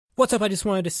What's up? I just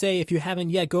wanted to say, if you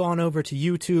haven't yet, go on over to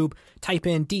YouTube, type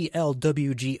in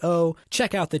DLWGO,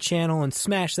 check out the channel, and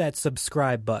smash that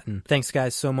subscribe button. Thanks,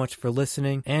 guys, so much for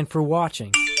listening and for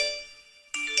watching.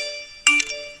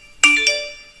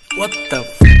 What the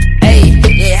Hey,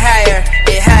 get higher,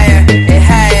 get higher, get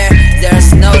higher.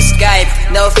 There's no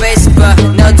Skype, no Facebook,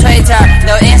 no Twitter,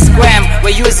 no Instagram.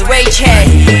 We use WeChat.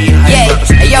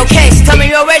 Yeah, yo, Case, tell me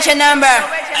your WeChat number.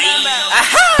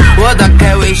 Aha! Welcome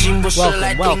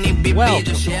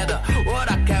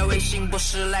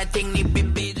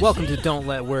to Don't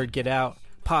Let Word Get Out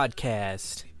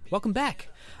podcast. Welcome back.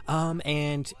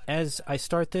 And as I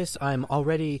start this, I'm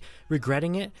already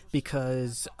regretting it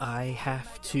because I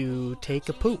have to take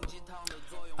a poop.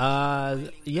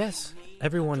 Yes,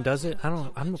 everyone does it. I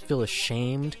don't feel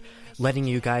ashamed letting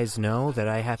you guys know that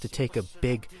I have to take a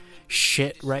big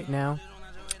shit right now.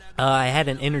 I had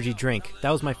an energy drink. That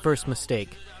was my first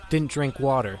mistake. Didn't drink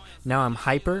water. Now I'm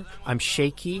hyper, I'm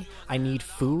shaky, I need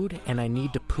food, and I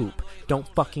need to poop. Don't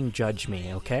fucking judge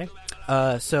me, okay?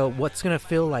 So what's going to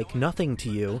feel like nothing to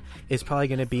you is probably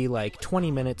going to be like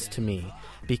 20 minutes to me,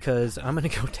 because I'm going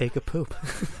to go take a poop.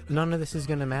 None of this is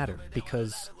going to matter,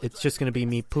 because it's just going to be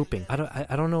me pooping. I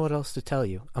don't know what else to tell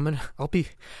you.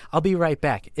 I'll be right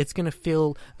back. It's going to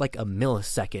feel like a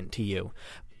millisecond to you,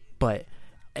 but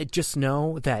just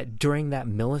know that during that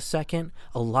millisecond,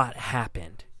 a lot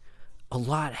happened. A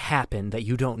lot happened that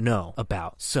you don't know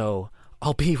about. So,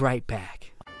 I'll be right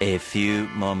back. A few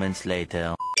moments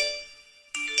later.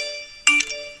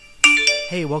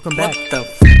 Hey, welcome back. What the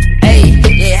Hey,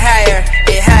 get higher,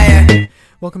 get higher.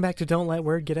 Welcome back to Don't Let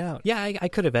Word Get Out. Yeah, I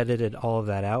could have edited all of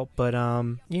that out, but,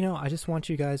 I just want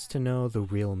you guys to know the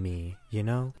real me,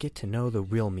 Get to know the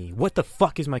real me. What the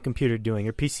fuck is my computer doing?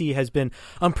 Your PC has been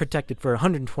unprotected for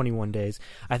 121 days.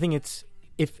 I think it's...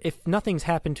 If nothing's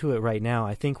happened to it right now,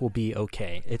 I think we'll be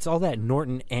okay. It's all that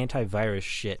Norton antivirus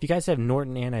shit. If you guys have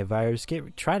Norton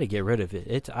antivirus, try to get rid of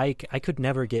it. I could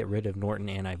never get rid of Norton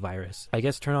antivirus. I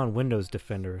guess turn on Windows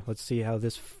Defender. Let's see how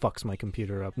this fucks my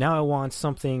computer up. Now I want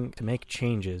something to make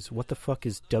changes. What the fuck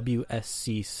is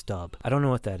WSC stub? I don't know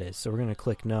what that is, so we're gonna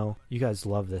click no. You guys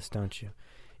love this, don't you?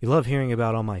 You love hearing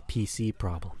about all my PC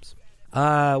problems.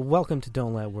 Welcome to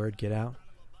Don't Let Word Get Out.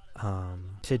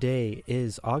 Today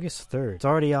is August 3rd. It's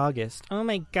already August. Oh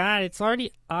my god, it's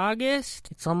already August?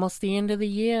 It's almost the end of the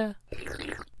year.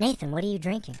 Nathan, what are you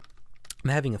drinking?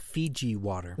 I'm having a Fiji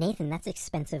water. Nathan, that's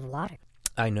expensive water.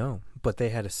 I know, but they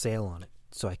had a sale on it,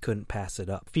 so I couldn't pass it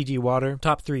up. Fiji water,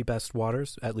 top 3 best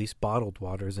waters, at least bottled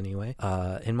waters anyway,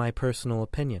 in my personal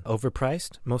opinion.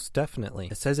 Overpriced? Most definitely.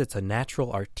 It says it's a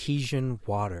natural artesian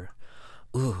water.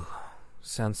 Ooh.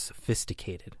 Sounds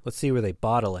sophisticated. Let's see where they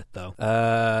bottle it, though.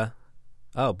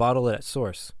 Bottle it at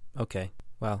source. Okay,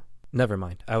 well, never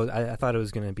mind. I thought it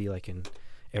was going to be like in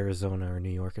Arizona or New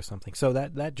York or something. So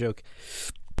that joke...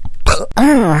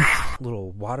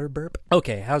 little water burp.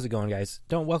 Okay, how's it going, guys?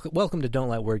 Welcome to Don't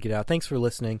Let Word Get Out. Thanks for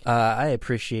listening. I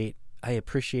appreciate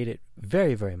it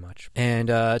very, very much. And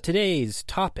today's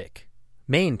topic,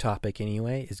 main topic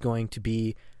anyway, is going to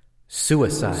be...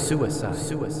 Suicide.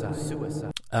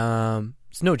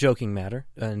 It's no joking matter,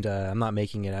 and I'm not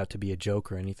making it out to be a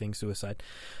joke or anything, suicide.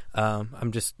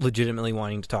 I'm just legitimately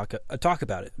wanting to talk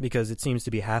about it, because it seems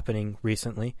to be happening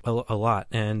recently a lot.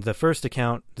 And the first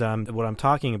account that I'm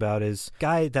talking about is a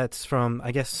guy that's from,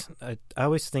 I guess, I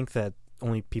always think that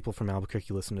only people from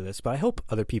Albuquerque listen to this, but I hope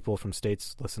other people from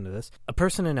states listen to this. A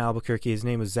person in Albuquerque, his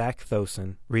name was Zach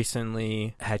Thosen,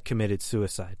 recently had committed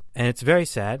suicide. And it's very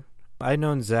sad. I'd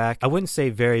known Zach, I wouldn't say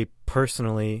very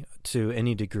personally to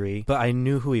any degree, but I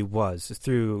knew who he was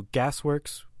through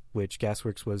Gasworks, which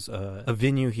Gasworks was a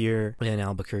venue here in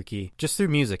Albuquerque, just through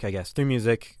music, I guess. Through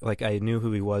music, like, I knew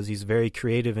who he was. He's a very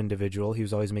creative individual. He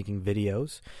was always making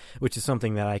videos, which is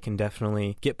something that I can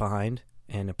definitely get behind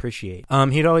and appreciate.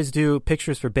 He'd always do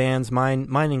pictures for bands, mine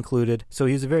included, so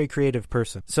he was a very creative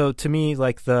person. So to me,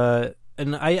 like, I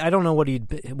don't know what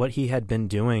he had been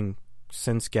doing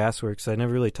since Gasworks. I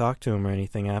never really talked to him or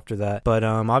anything after that, but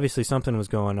obviously something was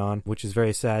going on, which is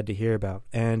very sad to hear about.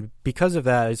 And because of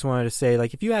that, I just wanted to say,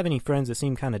 like, if you have any friends that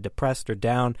seem kind of depressed or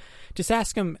down, just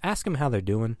ask them how they're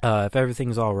doing, if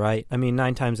everything's all right. I mean,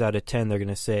 9 times out of 10 they're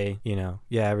gonna say,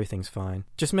 yeah, everything's fine.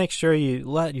 Just make sure you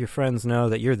let your friends know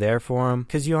that you're there for them,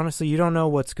 because you don't know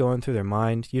what's going through their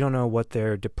mind. You don't know what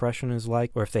their depression is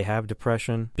like, or if they have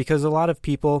depression, because a lot of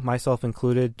people, myself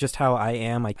included, just how I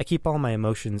am, I keep all my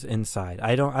emotions inside.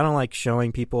 I don't like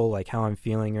showing people like how I'm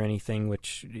feeling or anything,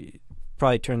 which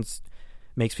probably turns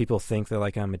makes people think that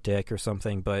like I'm a dick or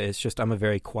something, but it's just I'm a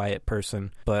very quiet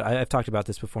person. But I've talked about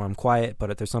this before. I'm quiet,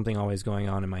 but there's something always going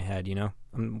on in my head, you know?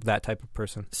 I'm that type of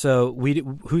person. So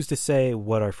who's to say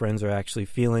what our friends are actually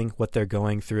feeling, what they're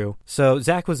going through? So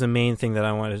Zach was the main thing that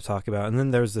I wanted to talk about. And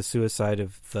then there's the suicide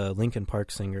of the Linkin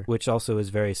Park singer, which also is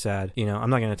very sad. You know, I'm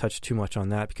not going to touch too much on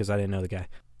that because I didn't know the guy.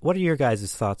 What are your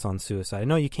guys' thoughts on suicide? I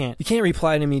know you can't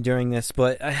reply to me during this,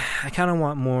 but I kind of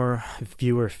want more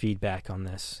viewer feedback on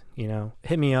this. You know,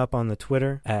 hit me up on the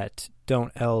Twitter at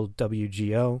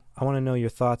don'tlwgo. I want to know your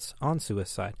thoughts on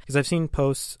suicide, because I've seen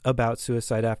posts about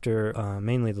suicide after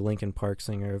mainly the Linkin Park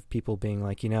singer, of people being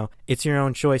like, you know, it's your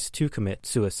own choice to commit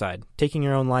suicide. Taking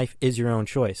your own life is your own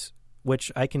choice,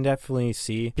 which I can definitely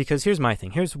see, because here's my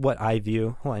thing. Here's what I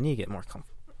view. Hold on, I need to get more comfortable.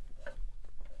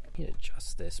 I need to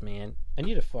adjust this, man. I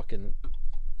need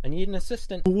an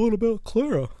assistant. What about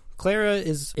Clara? Clara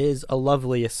is a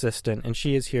lovely assistant, and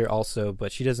she is here also,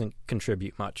 but she doesn't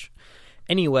contribute much.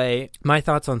 Anyway, my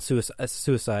thoughts on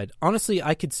suicide. Honestly,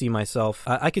 I could see myself,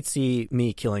 I could see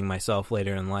me killing myself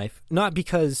later in life.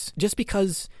 Just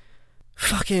because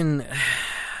fucking,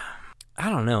 I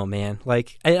don't know, man.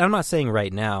 Like, I'm not saying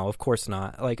right now, of course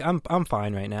not. Like, I'm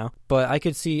fine right now, but I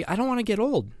could see, I don't want to get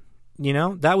old. You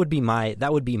know, that would be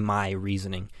my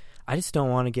reasoning. I just don't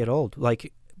want to get old.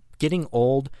 Like, getting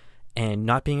old and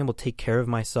not being able to take care of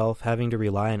myself, having to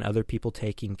rely on other people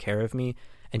taking care of me,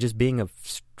 and just being a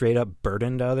straight up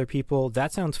burden to other people,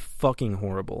 that sounds fucking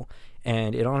horrible.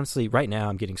 And it honestly, right now,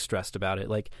 I'm getting stressed about it.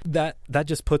 Like, that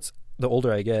just puts, the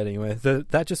older I get anyway,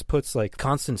 that just puts like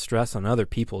constant stress on other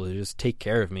people to just take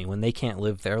care of me when they can't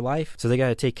live their life. So they got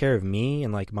to take care of me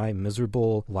and like my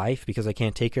miserable life because I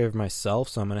can't take care of myself.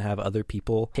 So I'm going to have other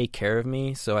people take care of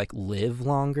me so I live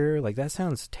longer. Like, that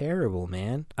sounds terrible,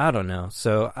 man. I don't know.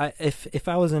 So if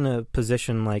I was in a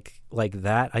position like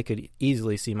that, I could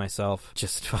easily see myself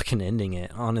just fucking ending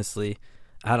it. Honestly,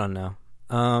 I don't know.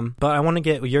 But I want to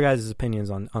get your guys'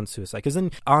 opinions on suicide, because then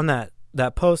on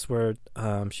that post where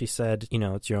she said, you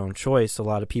know, it's your own choice, a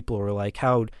lot of people were like,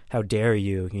 how dare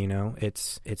you, you know,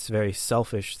 it's a very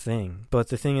selfish thing. But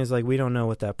the thing is, like, we don't know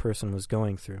what that person was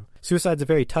going through. Suicide's a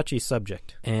very touchy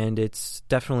subject, and it's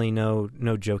definitely no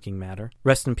joking matter.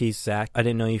 Rest in peace, Zach. I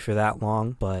didn't know you for that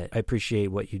long, but I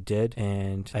appreciate what you did,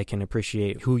 and I can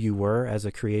appreciate who you were as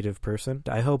a creative person.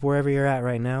 I hope wherever you're at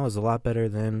right now is a lot better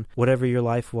than whatever your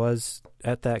life was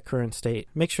at that current state.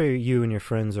 Make sure you and your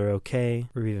friends are okay,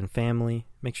 or even family.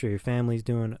 Make sure your family's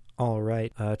doing all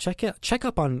right. Check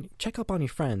up on your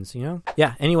friends, you know?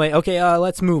 Yeah, anyway, okay,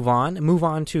 let's move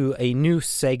on to a new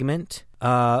segment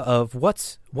of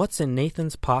what's in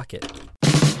Nathan's pocket.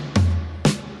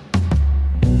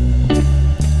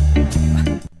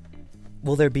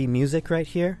 Will there be music right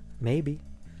here? Maybe.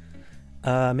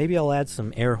 Maybe I'll add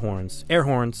some air horns. Air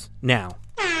horns now.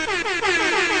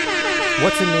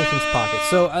 What's in Nathan's pocket?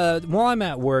 So while I'm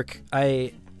at work,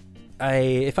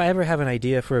 if I ever have an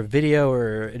idea for a video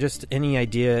or just any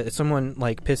idea, if someone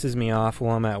like pisses me off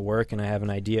while I'm at work and I have an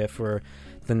idea for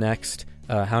the next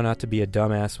how not to be a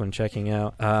dumbass when checking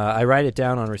out, I write it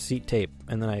down on receipt tape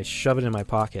and then I shove it in my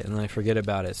pocket and then I forget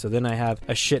about it. So then I have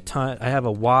I have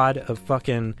a wad of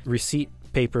fucking receipt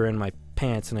paper in my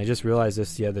pants, and I just realized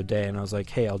this the other day, and I was like,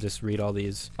 hey, I'll read all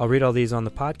these on the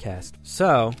podcast.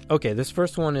 So, okay, this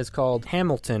first one is called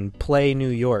Hamilton Play New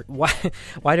York.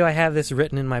 Why do I have this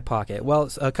written in my pocket?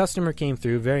 Well, a customer came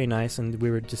through, very nice, and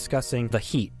we were discussing the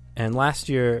heat. And last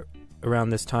year around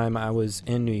this time I was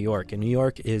in New York, and New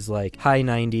York is like high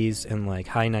 90s and like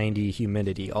high 90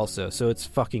 humidity also, so it's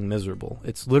fucking miserable.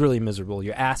 It's literally miserable.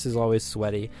 Your ass is always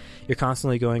sweaty. You're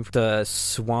constantly going for the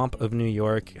swamp of New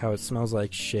York, how it smells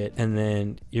like shit, and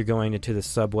then you're going into the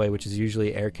subway, which is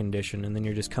usually air conditioned, and then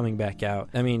you're just coming back out.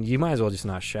 I mean, you might as well just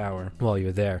not shower while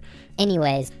you're there.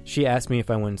 Anyways, she asked me if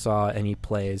I went and saw any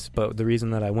plays, but the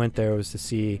reason that I went there was to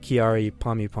see Kiari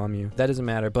Pamu Pamu. That doesn't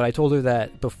matter, but I told her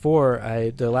that before,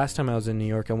 the last time I was in New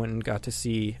York, I went and got to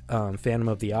see Phantom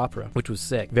of the Opera, which was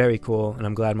sick. Very cool, and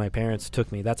I'm glad my parents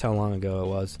took me. That's how long ago it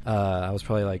was. I was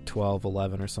probably like 12,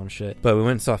 11 or some shit. But we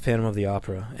went and saw Phantom of the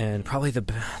Opera, and probably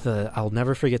I'll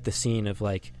never forget the scene of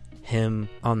like him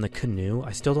on the canoe.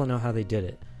 I still don't know how they did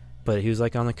it, but he was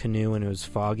like on the canoe and it was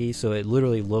foggy, so it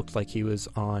literally looked like he was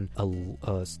on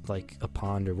like a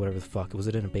pond or whatever the fuck. Was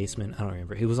it in a basement? I don't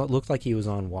remember. Looked like he was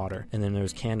on water, and then there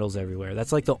was candles everywhere.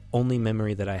 That's like the only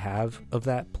memory that I have of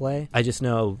that play. I just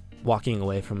know walking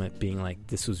away from it being like,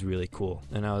 this was really cool,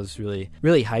 and I was really,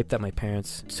 really hyped that my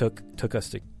parents took us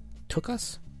to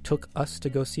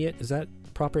go see it. Is that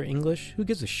proper English? Who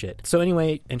gives a shit? So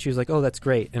anyway, and she was like, oh, that's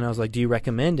great. And I was like, do you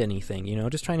recommend anything? You know,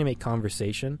 just trying to make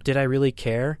conversation. Did I really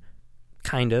care?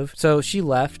 kind of. So she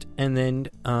left, and then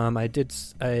I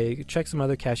checked some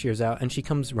other cashiers out, and she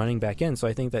comes running back in. So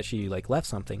I think that she like left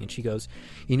something, and she goes,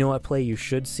 "You know what play you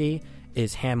should see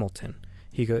is Hamilton."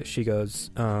 She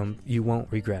goes, "You won't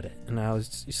regret it." And I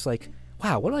was just like,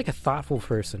 wow, what like a thoughtful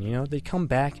person, you know? They come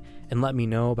back and let me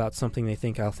know about something they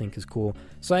think I'll think is cool.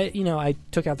 So I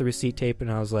took out the receipt tape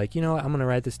and I was like, you know what, I'm going to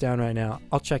write this down right now.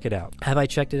 I'll check it out. Have I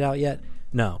checked it out yet?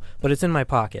 No, but it's in my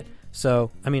pocket.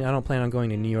 So, I mean, I don't plan on going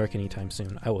to New York anytime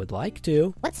soon. I would like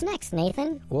to. What's next,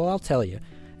 Nathan? Well, I'll tell you.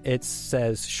 It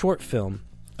says short film.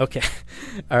 Okay.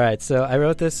 All right, so I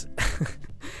wrote this.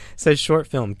 Says short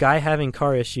film. Guy having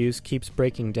car issues, keeps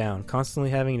breaking down,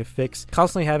 constantly having to fix,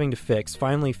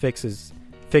 finally fixes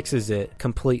it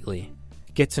completely.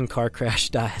 Gets in car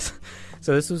crash, dies.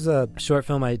 So this was a short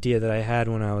film idea that I had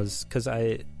when I was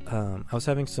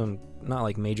having some, not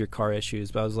like major car issues,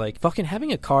 but I was like, fucking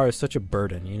having a car is such a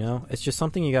burden, you know? It's just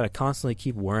something you gotta constantly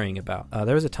keep worrying about.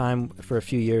 There was a time for a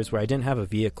few years where I didn't have a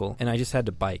vehicle and I just had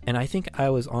to bike. And I think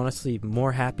I was honestly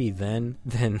more happy then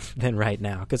than right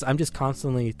now. Because I'm just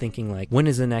constantly thinking like, when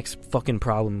is the next fucking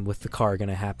problem with the car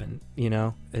gonna happen? You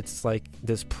know? It's like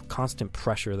this constant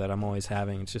pressure that I'm always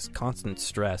having. It's just constant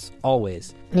stress.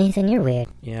 Always. Nathan, you're weird.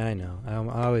 Yeah, I know. I'm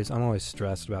always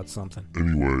stressed about something.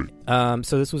 Anyway.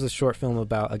 So this was a short film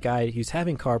about a guy who's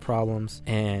having car problems,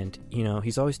 and you know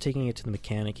he's always taking it to the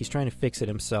mechanic. He's trying to fix it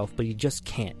himself, but he just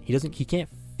can't. He can't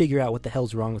figure out what the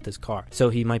hell's wrong with his car. So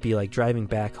he might be like driving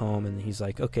back home, and he's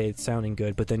like, okay, it's sounding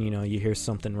good, but then you hear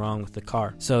something wrong with the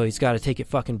car. So he's got to take it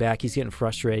fucking back. He's getting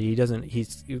frustrated.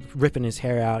 He's ripping his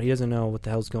hair out. He doesn't know what the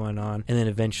hell's going on. And then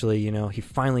eventually, he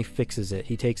finally fixes it.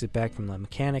 He takes it back from the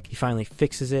mechanic. He finally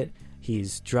fixes it.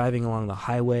 He's driving along the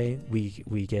highway.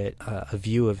 We get a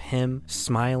view of him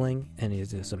smiling,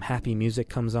 and some happy music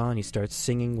comes on. He starts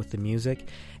singing with the music,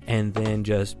 and then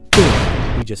just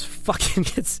boom, he just fucking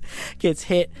gets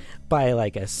hit by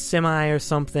like a semi or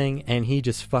something, and he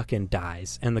just fucking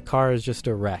dies, and the car is just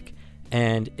a wreck.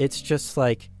 And it's just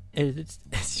like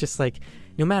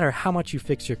no matter how much you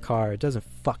fix your car, it doesn't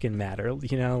fucking matter,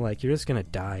 like you're just gonna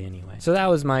die anyway. So that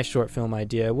was my short film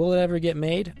idea. Will it ever get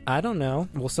made? I don't know.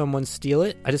 Will someone steal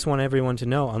it? I just want everyone to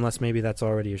know, unless maybe that's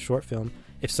already a short film.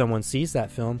 If someone sees that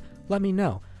film, let me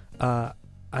know. I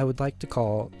would like to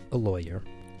call a lawyer.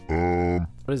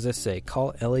 What does this say?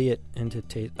 Call Elliot into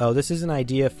taste. Oh, this is an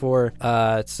idea for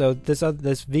so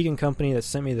this vegan company that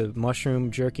sent me the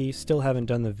mushroom jerky. Still haven't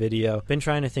done the video. Been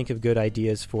trying to think of good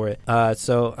ideas for it.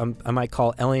 So I might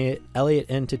call Elliot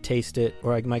in to taste it,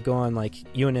 or I might go on like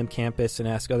UNM campus and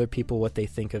ask other people what they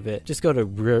think of it. Just go to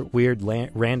weird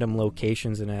random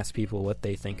locations and ask people what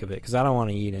they think of it, because I don't want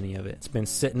to eat any of it. It's been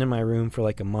sitting in my room for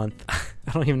like a month.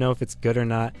 I don't even know if it's good or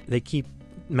not. They keep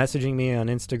messaging me on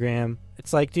Instagram.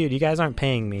 It's like, dude, you guys aren't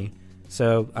paying me,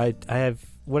 so I have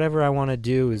whatever I want to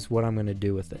do is what I'm going to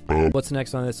do with it. What's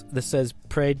next on this? This says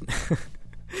prayed.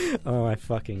 Oh my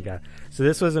fucking god. So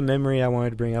this was a memory I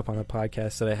wanted to bring up on a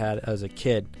podcast that I had as a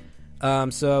kid.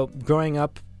 So growing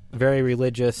up very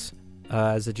religious,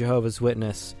 as a Jehovah's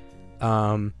Witness,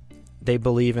 they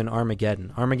believe in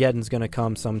Armageddon. Armageddon's going to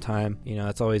come sometime.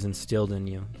 It's always instilled in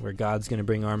you, where God's going to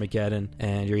bring Armageddon,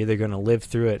 and you're either going to live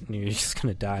through it and you're just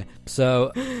going to die.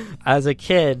 So, as a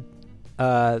kid,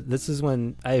 this is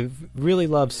when I really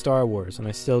loved Star Wars, and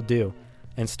I still do.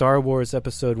 And Star Wars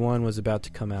Episode 1 was about to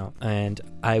come out, and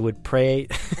I would pray...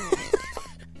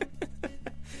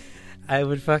 I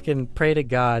would fucking pray to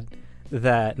God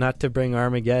that not to bring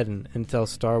Armageddon until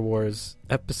Star Wars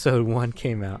Episode 1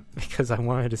 came out, because I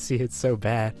wanted to see it so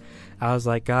bad. I was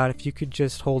like, God, if you could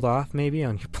just hold off maybe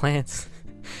on your plans.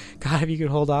 God, if you could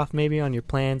hold off maybe on your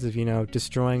plans of,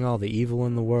 destroying all the evil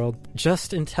in the world,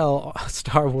 just until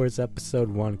Star Wars Episode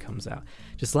 1 comes out.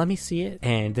 Just let me see it,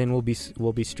 and then we'll be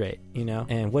straight,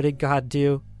 And what did God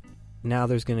do? Now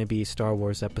there's going to be Star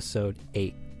Wars Episode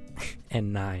 8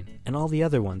 and 9 and all the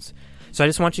other ones. So I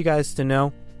just want you guys to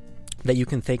know that you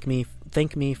can thank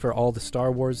me for all the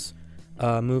Star Wars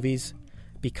movies,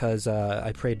 because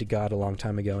I prayed to God a long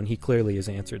time ago, and he clearly has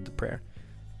answered the prayer.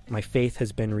 My faith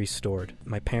has been restored.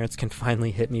 My parents can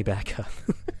finally hit me back up.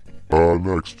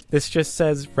 Next. This just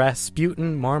says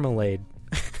Rasputin Marmalade.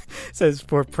 Says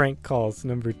for prank calls,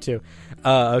 number 2.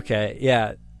 Okay,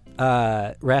 yeah.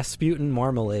 Rasputin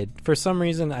Marmalade. For some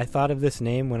reason, I thought of this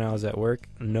name when I was at work.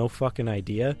 No fucking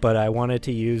idea. But I wanted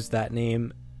to use that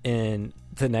name in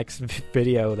the next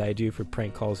video that I do for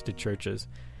prank calls to churches.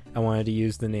 I wanted to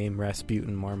use the name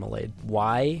Rasputin Marmalade.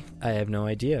 Why? I have no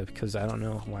idea, because I don't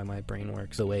know why my brain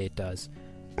works the way it does.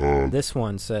 This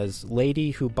one says,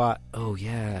 lady who bought... Oh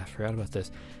yeah, I forgot about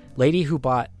this. Lady who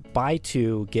bought buy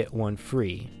 2, get 1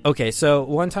 free. Okay, so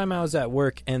one time I was at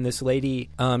work and this lady,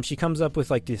 she comes up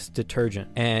with like this detergent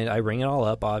and I ring it all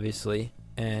up, obviously,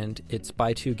 and it's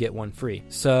buy 2, get 1 free.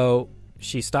 So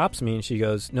she stops me and she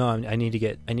goes, no, I need to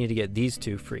get these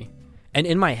 2 free. And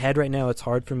in my head right now, it's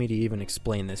hard for me to even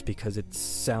explain this because it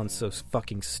sounds so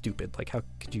fucking stupid. Like, how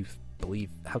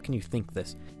can you think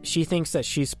this? She thinks that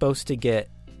she's supposed to get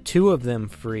 2 of them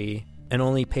free and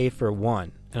only pay for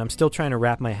 1. And I'm still trying to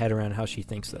wrap my head around how she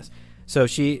thinks this. So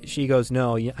she goes,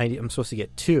 no, I'm supposed to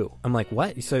get 2. I'm like,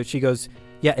 what? So she goes,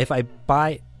 yeah, if I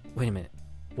buy... Wait a minute.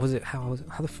 How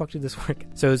the fuck did this work?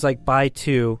 So it was like buy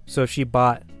 2. So if she's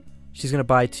going to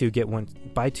buy 2, get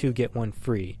 1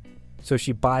 free. So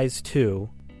she buys 2,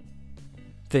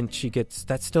 then she gets...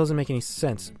 That still doesn't make any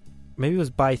sense. Maybe it was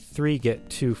buy 3, get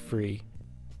 2 free.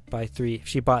 Buy 3. If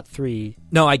she bought 3...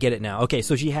 No, I get it now. Okay,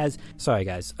 so she has... Sorry,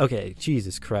 guys. Okay,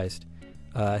 Jesus Christ.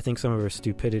 I think some of her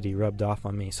stupidity rubbed off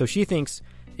on me. So she thinks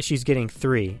if she's getting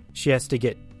 3, she has to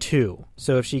get 2.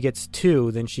 So if she gets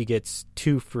 2, then she gets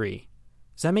 2 free.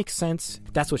 Does that make sense?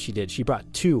 That's what she did. She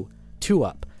brought 2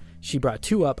 up. She brought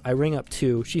 2 up. I ring up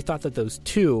 2. She thought that those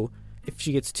 2, if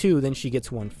she gets 2, then she gets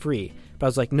 1 free. But I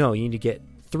was like, no, you need to get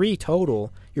 3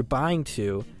 total. You're buying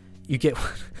 2. You get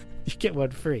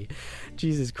 1 free.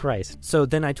 Jesus Christ. So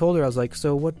then I told her, I was like,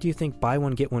 so what do you think buy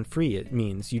 1 get 1 free it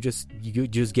means? You just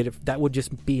get it. That would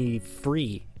just be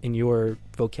free in your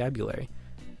vocabulary.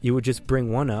 You would just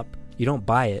bring 1 up. You don't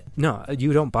buy it. No,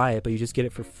 you don't buy it, but you just get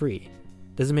it for free.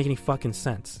 Doesn't make any fucking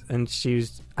sense. And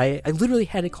I literally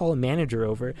had to call a manager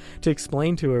over to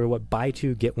explain to her what buy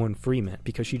 2 get 1 free meant,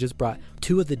 because she just brought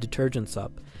 2 of the detergents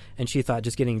up and she thought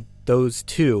just getting those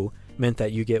 2 meant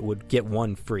that would get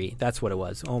 1 free. That's what it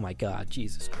was. Oh my God,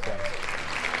 Jesus Christ.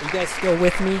 Are you guys still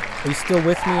with me? Are you still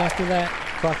with me after that?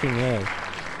 Fucking A.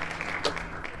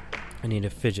 I need a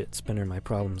fidget spinner my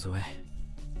problems away.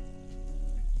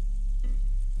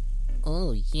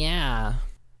 Oh yeah.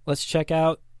 Let's check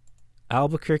out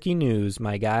Albuquerque news,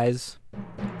 my guys.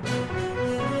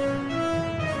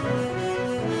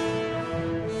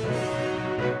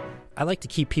 I like to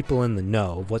keep people in the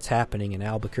know of what's happening in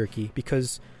Albuquerque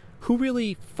because who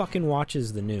really fucking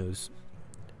watches the news?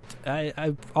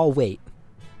 I'll wait.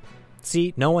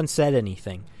 See, no one said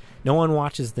anything. No one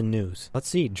watches the news. Let's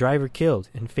see. Driver killed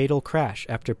in fatal crash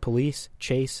after police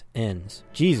chase ends.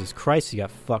 Jesus Christ, he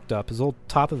got fucked up. His old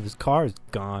top of his car is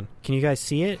gone. Can you guys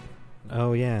see it?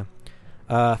 Oh, yeah.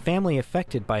 Family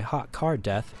affected by hot car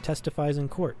death testifies in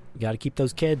court. You gotta keep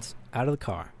those kids out of the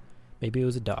car. Maybe it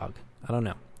was a dog. I don't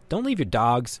know. Don't leave your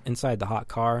dogs inside the hot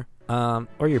car.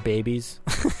 Or your babies.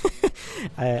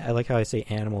 I like how I say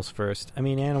animals first. I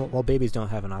mean, babies don't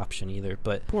have an option either,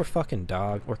 but poor fucking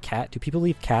dog or cat. Do people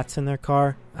leave cats in their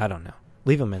car? I don't know.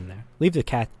 Leave them in there. Leave your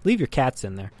cats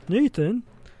in there. Nathan.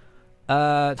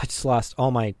 I just lost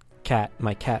all my cat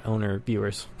owner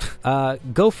viewers.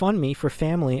 GoFundMe for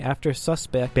family after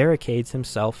suspect barricades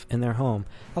himself in their home.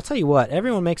 I'll tell you what,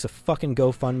 everyone makes a fucking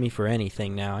GoFundMe for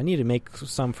anything now. I need to make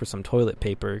some for some toilet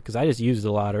paper because I just used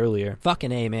a lot earlier.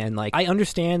 Fucking A, man. Like, I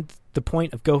understand the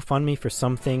point of GoFundMe for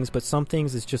some things, but some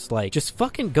things is just like, just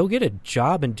fucking go get a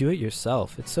job and do it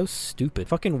yourself. It's so stupid.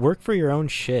 Fucking work for your own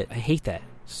shit. I hate that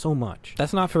so much.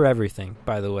 That's not for everything,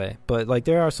 by the way, but like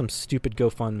there are some stupid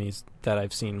GoFundMes that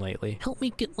I've seen lately. Help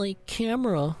me get my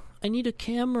camera. I need a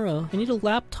camera. I need a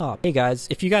laptop. Hey guys,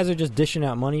 if you guys are just dishing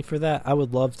out money for that, I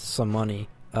would love some money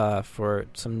for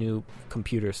some new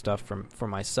computer stuff for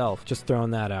myself. Just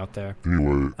throwing that out there.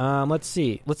 Anyway. Let's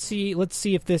see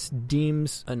if this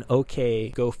deems an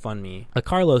okay GoFundMe. A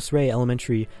Carlos Rey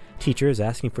elementary teacher is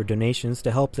asking for donations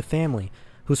to help the family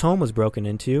whose home was broken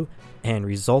into and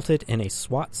resulted in a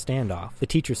SWAT standoff. The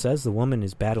teacher says the woman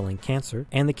is battling cancer,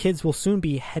 and the kids will soon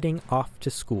be heading off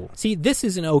to school. See, this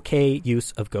is an okay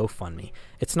use of GoFundMe.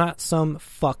 It's not some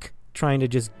fuck trying to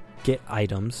just get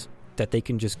items that they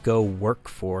can just go work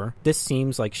for. This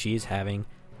seems like she's having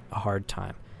a hard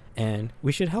time, and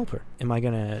we should help her. Am I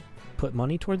going to put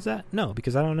money towards that? No,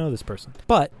 because I don't know this person.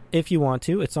 But if you want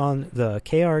to, it's on the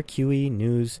KRQE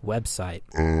News website.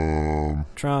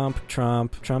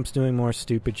 Trump's doing more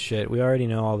stupid shit. We already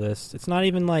know all this. It's not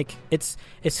even like it's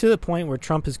to the point where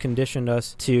Trump has conditioned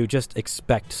us to just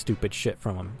expect stupid shit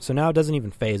from him. So now it doesn't even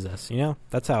faze us, you know?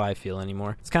 That's how I feel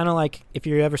anymore. It's kind of like if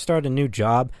you ever start a new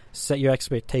job, set your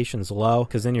expectations low,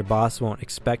 because then your boss won't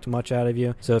expect much out of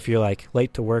you. So if you're like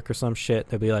late to work or some shit,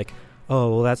 they'll be like,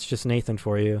 oh, well, that's just Nathan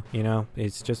for you. You know,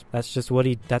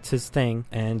 that's his thing.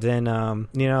 And then,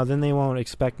 then they won't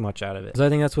expect much out of it. So I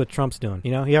think that's what Trump's doing.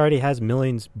 You know, he already has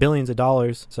billions of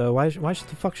dollars. So why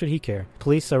the fuck should he care?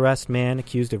 Police arrest man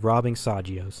accused of robbing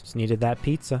Saggio's. Just needed that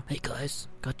pizza. Hey guys,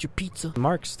 got your pizza.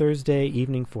 Mark's Thursday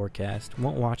evening forecast.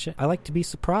 Won't watch it. I like to be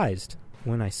surprised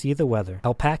when I see the weather.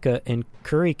 Alpaca in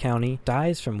Curry County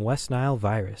dies from West Nile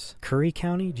virus. Curry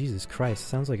County? Jesus Christ,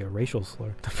 sounds like a racial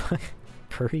slur.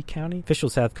 Curry County?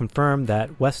 Officials have confirmed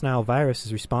that West Nile virus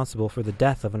is responsible for the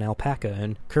death of an alpaca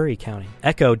in Curry County.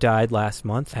 Echo died last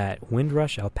month at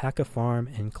Windrush Alpaca Farm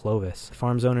in Clovis. The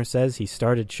farm's owner says he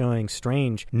started showing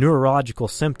strange neurological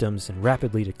symptoms and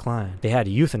rapidly declined. They had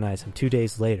to euthanize him 2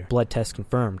 days later. Blood test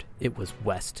confirmed it was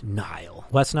West Nile.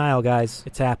 West Nile, guys,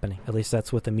 it's happening. At least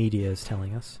that's what the media is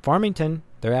telling us. Farmington,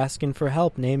 they're asking for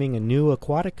help naming a new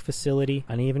aquatic facility.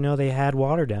 I didn't even know they had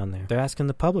water down there. They're asking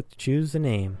the public to choose the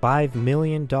name. $5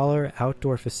 million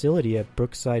outdoor facility at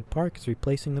Brookside Park is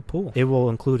replacing the pool. It will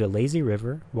include a lazy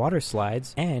river, water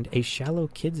slides, and a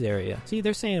shallow kids area. See,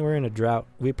 they're saying we're in a drought.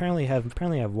 We apparently have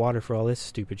water for all this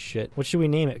stupid shit. What should we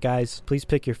name it, guys? Please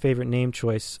pick your favorite name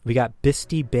choice. We got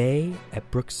Bisty Bay at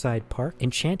Brookside Park,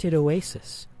 Enchanted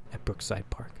Oasis at Brookside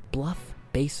Park, Bluff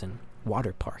Basin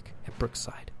Water Park at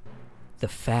Brookside. The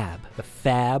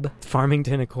Fab,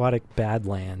 Farmington Aquatic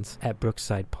Badlands at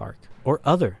Brookside Park. Or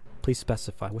other. Please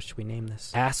specify. What should we name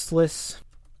this? Assless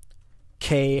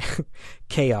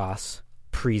Chaos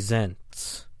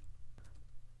presents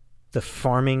the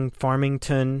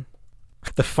Farmington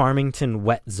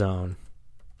Wet Zone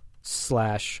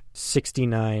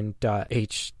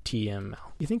 /69.html.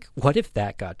 You think, what if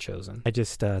that got chosen?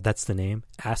 That's the name.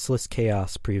 Assless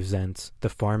Chaos presents the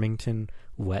Farmington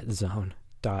Wet Zone.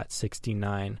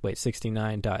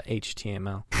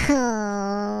 69.html.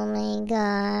 Oh my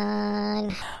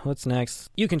god. What's next?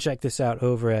 You can check this out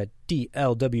over at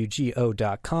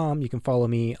dlwgo.com. You can follow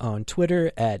me on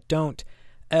Twitter at don'tlwgo,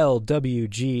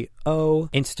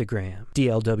 Instagram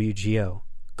dlwgo.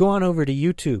 Go on over to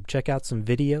YouTube, check out some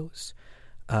videos.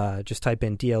 Just type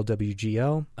in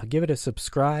DLWGO. Give it a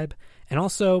subscribe. And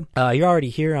also, you're already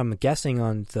here, I'm guessing,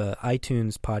 on the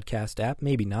iTunes podcast app.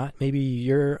 Maybe not. Maybe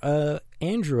you're a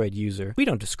Android user. We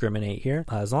don't discriminate here.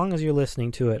 As long as you're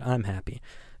listening to it, I'm happy.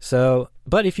 So,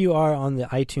 but if you are on the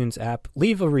iTunes app,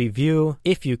 leave a review,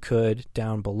 if you could,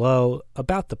 down below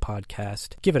about the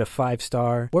podcast. Give it a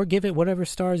 5-star, or give it whatever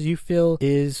stars you feel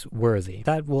is worthy.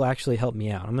 That will actually help me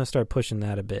out. I'm going to start pushing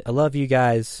that a bit. I love you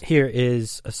guys. Here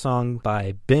is a song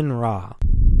by Bin Ra.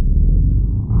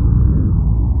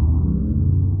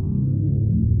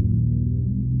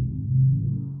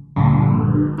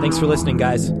 Thanks for listening,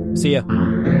 guys. See ya. Pull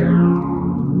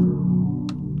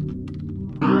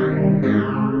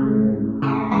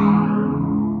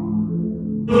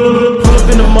up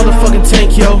in the motherfucking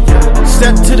tank, yo.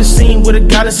 Step to the scene with a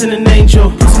goddess and an angel.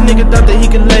 This nigga thought that he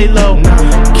could lay low.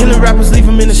 Killing rappers, leave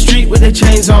them in the street with their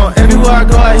chains on. Everywhere I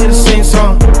go, I hear the same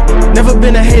song. Never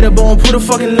been a hater, but won't put a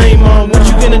fucking lame on. What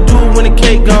you gonna do when the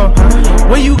cake gone?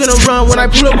 Where you gonna run when I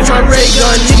pull up with my ray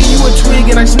gun? Nigga, you a twig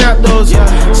and I snap those.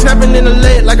 Snapping in the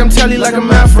late like I'm telly like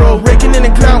I'm afro. Raking in the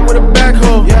clout with a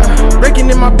backhoe. Breaking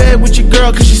in my bed with your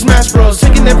girl cause she smash bros.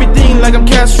 Taking everything like I'm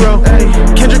Castro.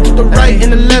 Kendrick to the right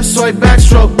and the left so I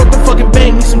backstroke. Broke the fucking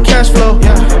bank, need some cash flow.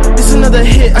 It's another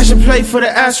hit, I should play for the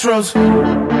Astros.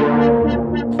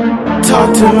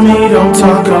 Talk to me, don't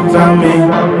talk about me.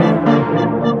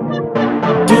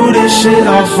 Do this shit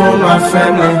all for my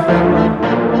family.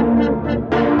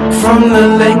 From the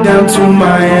lake down to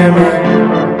Miami.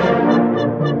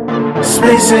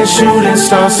 Space and shooting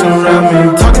stars surround me.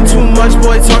 Talking too much,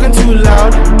 boy, talking too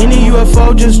loud. In a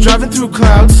UFO, just driving through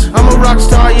clouds. I'm a rock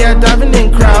star, yeah, diving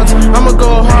in crowds. I'ma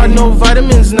go hard, no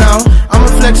vitamins now. I'ma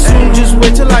flex soon, just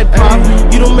wait till I pop.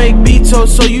 You don't make beats,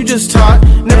 so you just talk.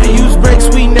 Never use brakes,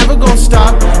 we never gon'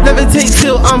 stop. Levitate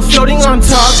till I'm floating on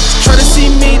top. Try to see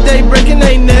me, they breaking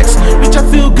their necks. Bitch, I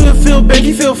feel good, feel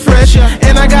baggy, feel fresh.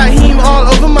 And I got heme all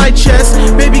over my chest.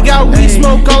 Baby got weed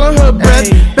smoke all on her breath.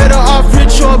 Better off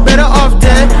rich or better off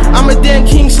dead. I'm a damn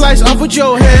king, slice off with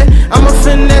your head. I'm a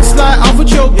finesse, slide off with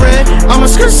your bread. I'm a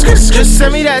just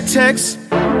send me that text.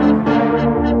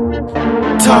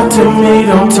 Talk to me,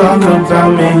 don't talk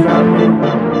about me.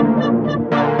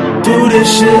 Do this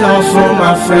shit all for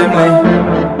my family.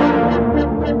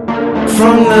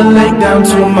 From the lake down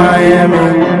to Miami.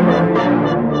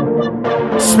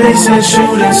 Space and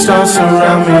shooting stars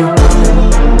surround me.